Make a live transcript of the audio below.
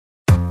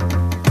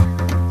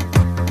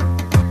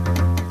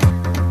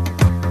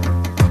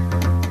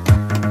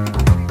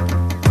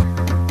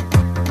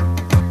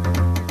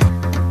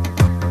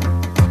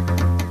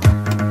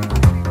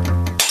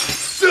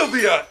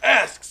Ninja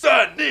asks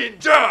a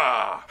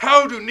ninja!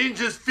 How do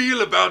ninjas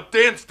feel about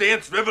Dance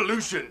Dance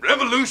Revolution?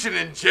 Revolution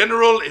in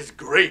general is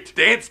great.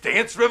 Dance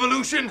Dance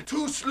Revolution?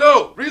 Too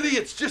slow. Really,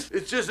 it's just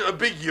a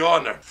big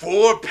yawner.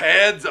 4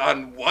 pads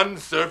on one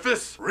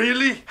surface?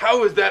 Really?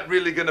 How is that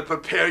really gonna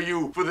prepare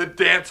you for the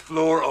dance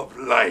floor of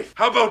life?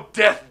 How about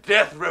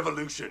Death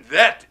Revolution?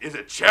 That is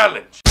a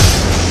challenge.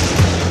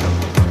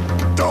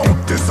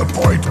 Don't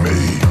disappoint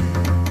me.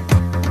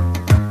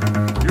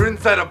 You're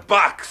inside a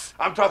box.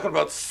 I'm talking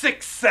about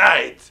 6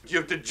 sides. You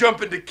have to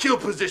jump into kill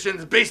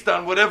positions based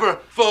on whatever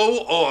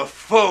foe or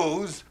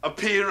foes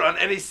appear on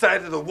any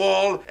side of the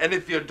wall, and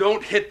if you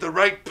don't hit the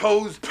right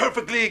pose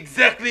perfectly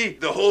exactly,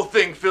 the whole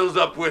thing fills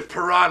up with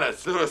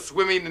piranhas that are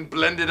swimming and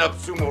blended up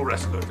sumo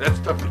wrestlers. That's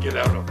tough to get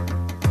out of.